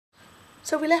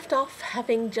So we left off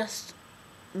having just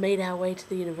made our way to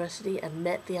the university and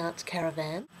met the aunt's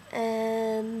caravan,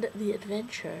 and the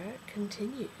adventure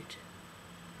continued.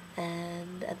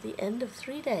 And at the end of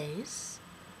 3 days,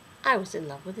 I was in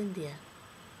love with India.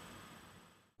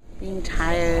 Being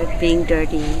tired, being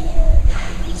dirty,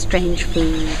 strange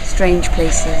food, strange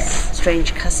places,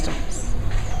 strange customs,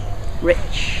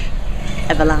 rich,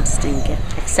 everlasting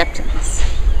acceptance,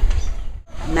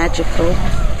 magical,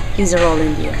 these are all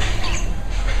India.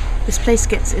 This place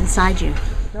gets inside you.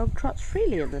 The dog trots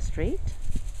freely in the street,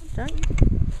 don't you?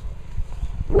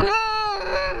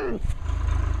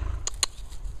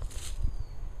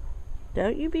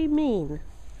 Don't you be mean.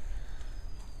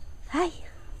 Hey!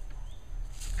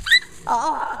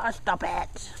 Oh, stop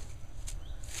it!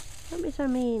 Don't be so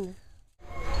mean.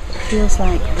 It feels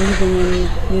like breathing in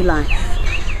new life.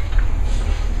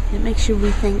 It makes you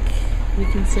rethink,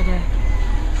 reconsider,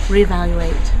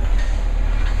 reevaluate.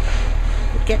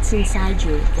 It gets inside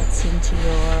you, it gets into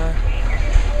your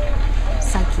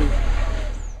psyche.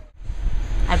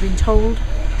 I've been told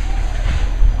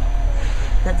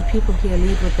that the people here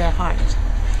lead with their heart.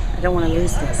 I don't want to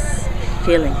lose this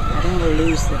feeling. I don't want to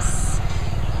lose this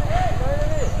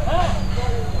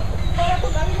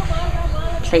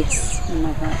place in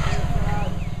my heart.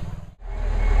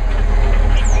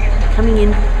 Coming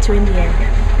into India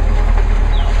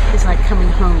is like coming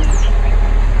home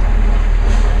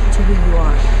to who you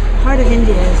are. Part of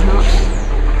India is not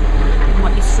in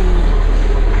what you see,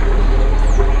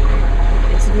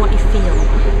 it's in what you feel,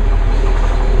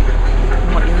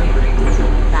 in what you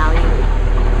value,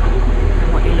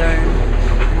 in what you learn,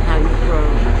 and how you grow.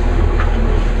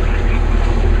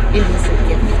 India's a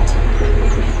gift.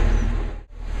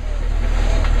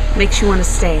 Makes you want to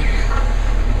stay.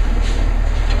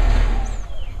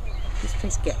 This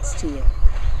place gets to you.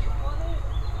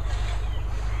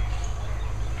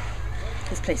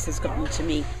 This place has gotten to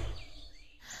me.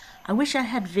 I wish I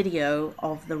had video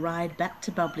of the ride back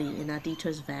to Bubbly in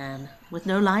Adito's van, with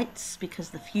no lights because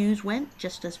the fuse went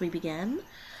just as we began.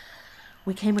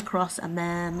 We came across a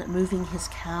man moving his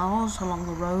cows along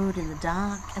the road in the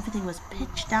dark. Everything was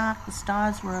pitch dark, the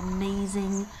stars were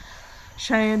amazing.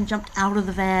 Cheyenne jumped out of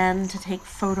the van to take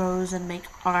photos and make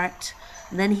art.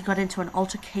 And then he got into an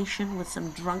altercation with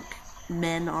some drunk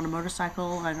men on a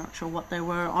motorcycle. I'm not sure what they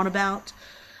were on about.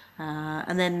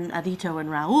 And then Adito and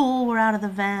Raul were out of the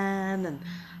van, and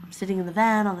I'm sitting in the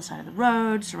van on the side of the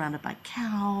road, surrounded by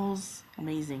cows.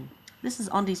 Amazing. This is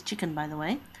Andy's chicken, by the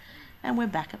way, and we're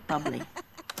back at Bubbly.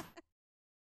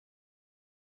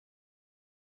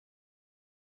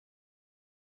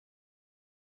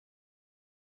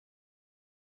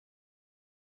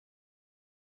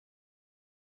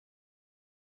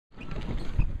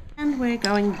 And we're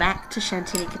going back to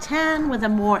Shanti with a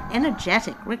more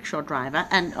energetic rickshaw driver.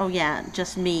 And oh yeah,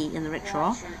 just me in the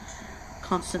rickshaw,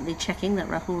 constantly checking that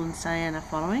Rahul and Sayan are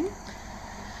following.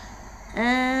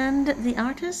 And the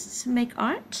artists make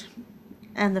art,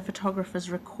 and the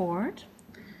photographers record.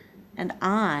 And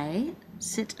I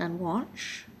sit and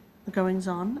watch the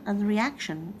goings-on and the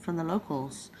reaction from the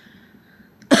locals.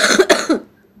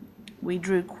 We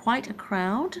drew quite a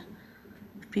crowd,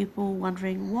 people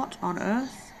wondering what on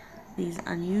earth these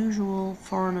unusual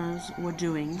foreigners were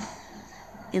doing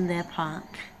in their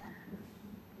park.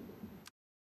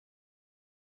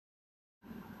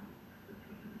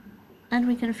 And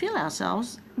we can feel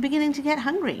ourselves beginning to get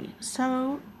hungry.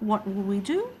 So what will we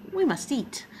do? We must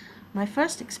eat. My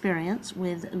first experience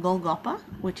with Golgappa,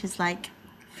 which is like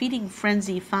feeding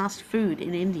frenzy fast food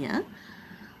in India.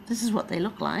 This is what they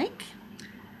look like.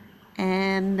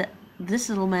 And this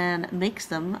little man makes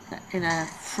them in a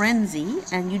frenzy,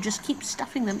 and you just keep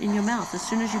stuffing them in your mouth. As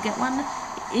soon as you get one,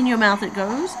 in your mouth it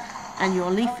goes, and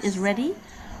your leaf is ready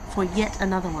for yet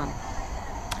another one.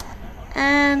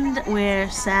 And we're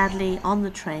sadly on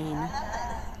the train,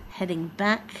 heading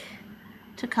back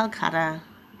to Calcutta,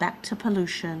 back to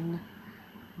pollution,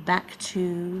 back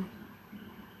to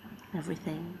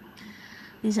everything.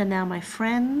 These are now my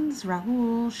friends,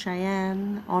 Rahul,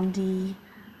 Cheyenne, Andy,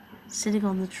 sitting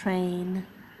on the train,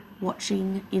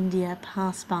 watching India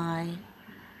pass by.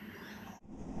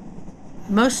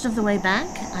 Most of the way back,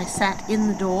 I sat in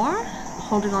the door,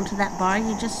 holding onto that bar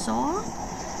you just saw,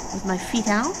 with my feet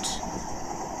out,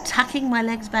 tucking my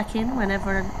legs back in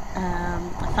whenever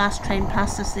a fast train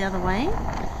passed us the other way,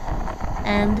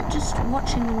 and just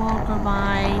watching the world go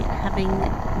by, having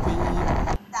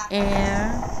the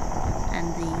air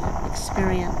and the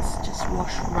experience just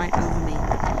wash right over me.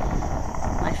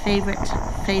 My favorite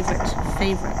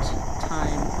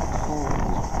time of the whole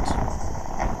lot.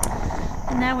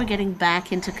 And now we're getting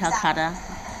back into Calcutta,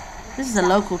 This is a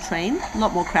local train, a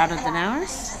lot more crowded than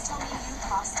ours.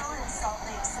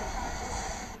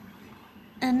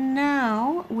 And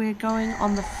now we're going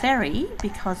on the ferry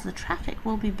because the traffic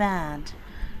will be bad.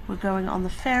 We're going on the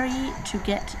ferry to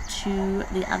get to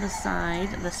the other side,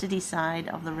 the city side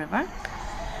of the river,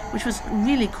 which was a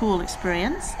really cool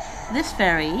experience. This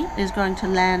ferry is going to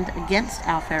land against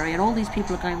our ferry, and all these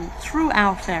people are going through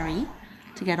our ferry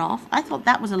to get off. I thought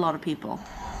that was a lot of people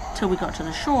till we got to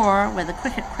the shore where the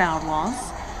cricket crowd was,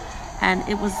 and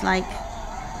it was like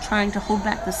trying to hold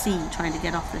back the sea, trying to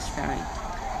get off this ferry.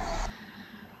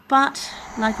 But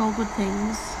like all good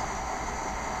things,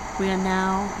 we are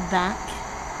now back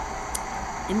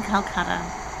in Calcutta,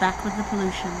 back with the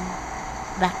pollution,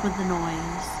 back with the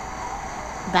noise,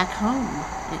 back home,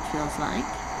 it feels like.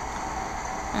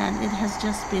 And it has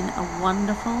just been a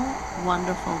wonderful,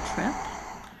 wonderful trip.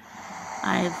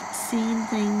 I've seen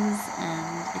things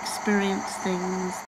and experienced things